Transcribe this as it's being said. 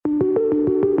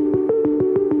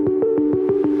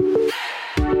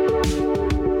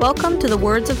Welcome to the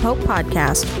Words of Hope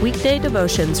podcast, weekday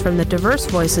devotions from the diverse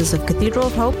voices of Cathedral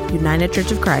of Hope, United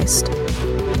Church of Christ.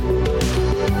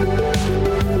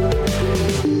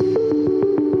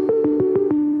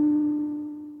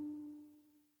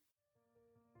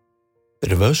 The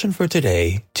devotion for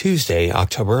today, Tuesday,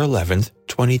 October 11th,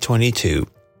 2022,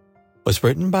 was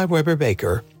written by Weber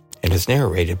Baker and is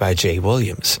narrated by Jay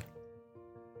Williams.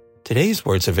 Today's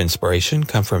words of inspiration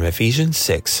come from Ephesians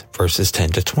 6, verses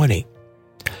 10 to 20.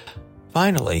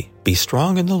 Finally, be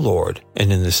strong in the Lord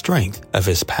and in the strength of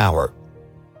His power.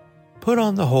 Put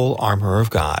on the whole armor of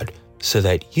God, so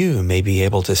that you may be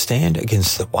able to stand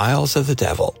against the wiles of the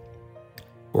devil.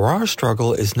 For our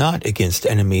struggle is not against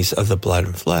enemies of the blood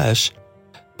and flesh,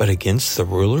 but against the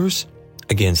rulers,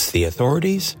 against the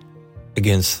authorities,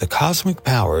 against the cosmic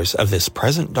powers of this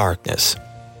present darkness,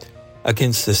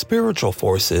 against the spiritual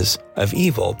forces of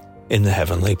evil in the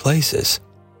heavenly places.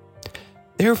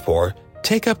 Therefore,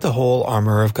 take up the whole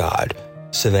armor of God,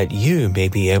 so that you may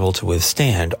be able to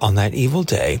withstand on that evil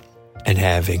day, and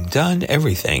having done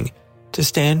everything, to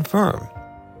stand firm.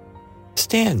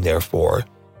 Stand, therefore,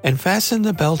 and fasten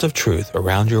the belt of truth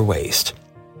around your waist,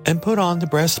 and put on the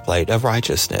breastplate of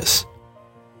righteousness.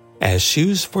 As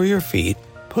shoes for your feet,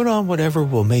 put on whatever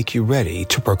will make you ready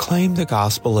to proclaim the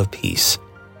gospel of peace.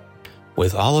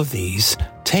 With all of these,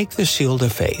 take the shield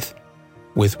of faith,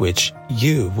 with which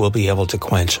you will be able to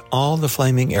quench all the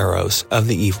flaming arrows of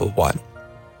the evil one.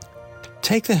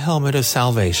 Take the helmet of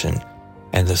salvation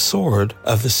and the sword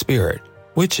of the Spirit,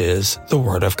 which is the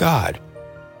Word of God.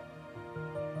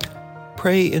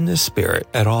 Pray in the Spirit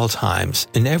at all times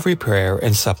in every prayer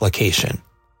and supplication.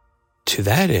 To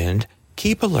that end,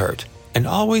 keep alert and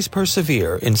always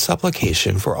persevere in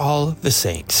supplication for all the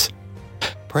saints.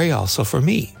 Pray also for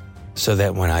me, so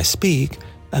that when I speak,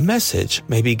 a message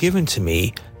may be given to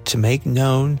me to make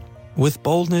known with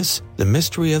boldness the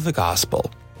mystery of the gospel,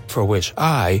 for which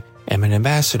I am an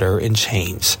ambassador in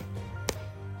chains.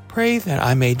 Pray that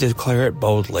I may declare it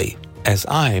boldly, as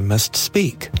I must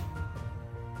speak.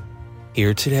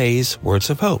 Hear today's words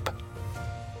of hope.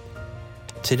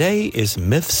 Today is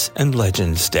Myths and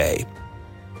Legends Day.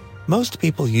 Most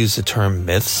people use the term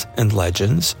myths and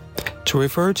legends to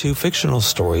refer to fictional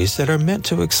stories that are meant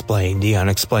to explain the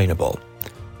unexplainable,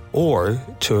 or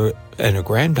to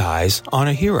aggrandize on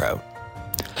a hero.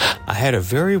 I had a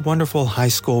very wonderful high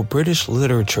school British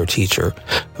literature teacher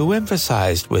who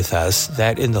emphasized with us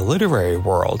that in the literary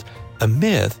world, a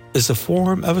myth is a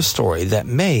form of a story that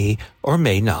may or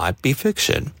may not be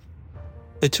fiction.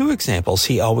 The two examples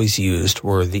he always used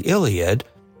were the Iliad,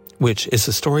 which is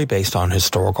a story based on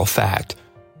historical fact,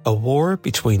 a war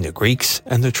between the Greeks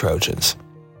and the Trojans.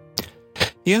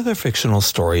 The other fictional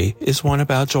story is one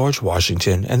about George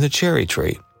Washington and the cherry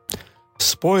tree.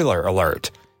 Spoiler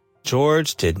alert!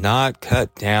 George did not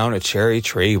cut down a cherry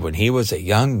tree when he was a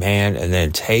young man and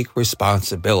then take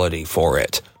responsibility for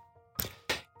it.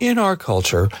 In our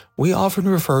culture, we often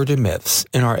refer to myths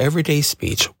in our everyday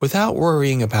speech without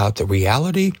worrying about the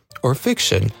reality or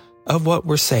fiction of what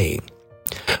we're saying.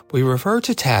 We refer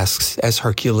to tasks as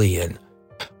Herculean.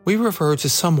 We refer to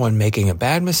someone making a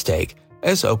bad mistake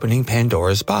as opening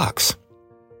Pandora's box.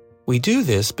 We do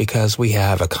this because we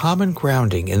have a common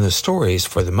grounding in the stories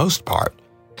for the most part,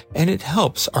 and it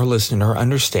helps our listener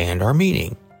understand our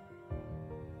meaning.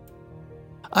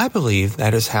 I believe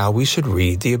that is how we should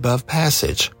read the above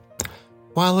passage.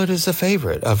 While it is a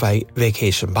favorite of a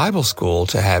vacation Bible school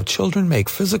to have children make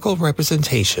physical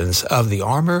representations of the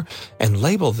armor and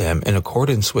label them in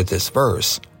accordance with this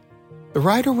verse, the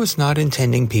writer was not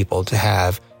intending people to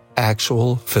have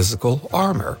actual physical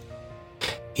armor.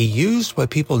 He used what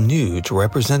people knew to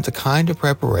represent the kind of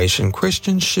preparation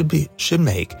Christians should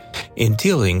make in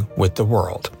dealing with the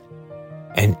world.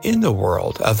 And in the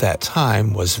world of that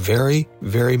time was very,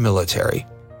 very military,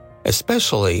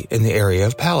 especially in the area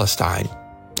of Palestine.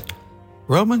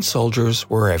 Roman soldiers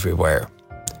were everywhere.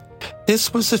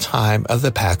 This was the time of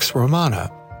the Pax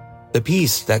Romana, the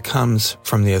peace that comes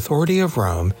from the authority of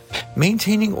Rome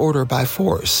maintaining order by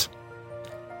force.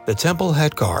 The temple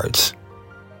had guards.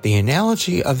 The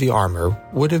analogy of the armor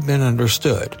would have been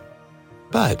understood,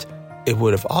 but it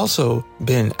would have also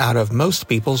been out of most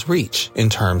people's reach in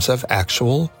terms of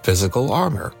actual physical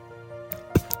armor.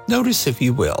 Notice, if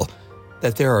you will,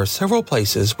 that there are several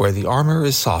places where the armor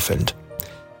is softened.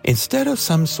 Instead of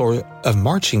some sort of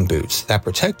marching boots that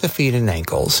protect the feet and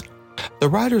ankles, the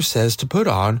writer says to put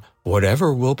on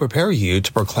whatever will prepare you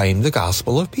to proclaim the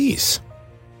gospel of peace.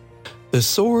 The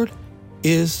sword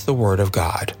is the word of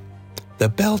God. The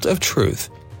belt of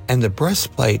truth and the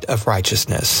breastplate of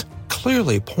righteousness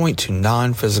clearly point to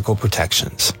non-physical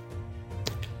protections.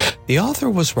 The author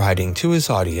was writing to his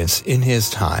audience in his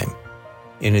time.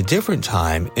 In a different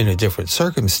time, in a different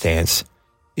circumstance,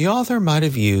 the author might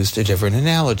have used a different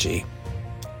analogy.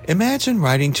 Imagine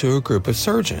writing to a group of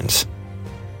surgeons.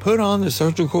 Put on the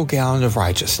surgical gown of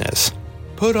righteousness.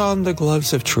 Put on the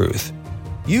gloves of truth.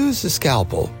 Use the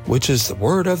scalpel, which is the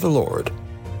word of the Lord.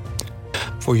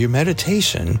 For your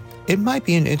meditation, it might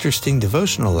be an interesting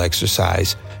devotional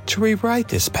exercise to rewrite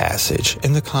this passage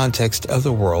in the context of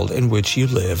the world in which you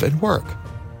live and work.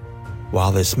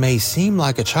 While this may seem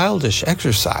like a childish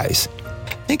exercise,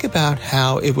 think about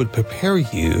how it would prepare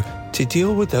you to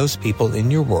deal with those people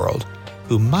in your world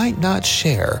who might not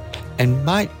share and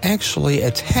might actually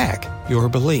attack your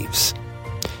beliefs.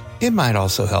 It might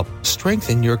also help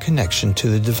strengthen your connection to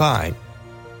the divine.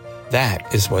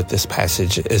 That is what this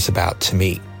passage is about to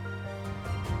me.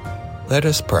 Let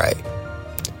us pray.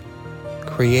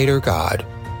 Creator God,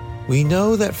 we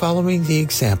know that following the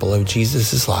example of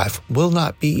Jesus' life will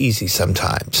not be easy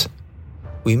sometimes.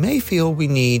 We may feel we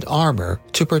need armor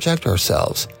to protect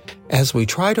ourselves as we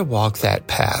try to walk that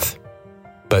path.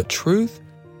 But truth,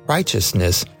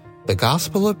 righteousness, the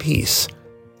gospel of peace,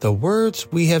 the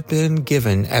words we have been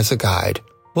given as a guide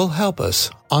will help us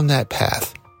on that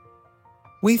path.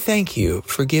 We thank you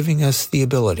for giving us the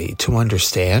ability to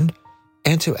understand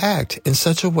and to act in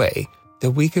such a way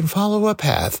that we can follow a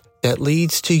path that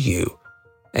leads to you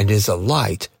and is a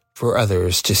light for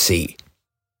others to see.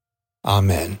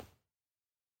 Amen.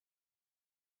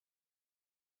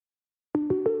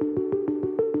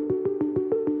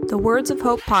 The Words of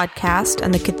Hope podcast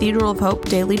and the Cathedral of Hope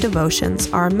daily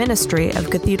devotions are a ministry of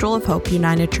Cathedral of Hope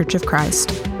United Church of Christ.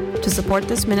 To support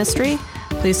this ministry,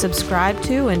 please subscribe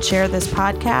to and share this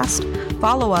podcast,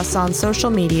 follow us on social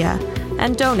media,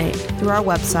 and donate through our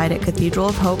website at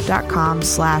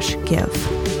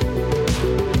cathedralofhope.com/give.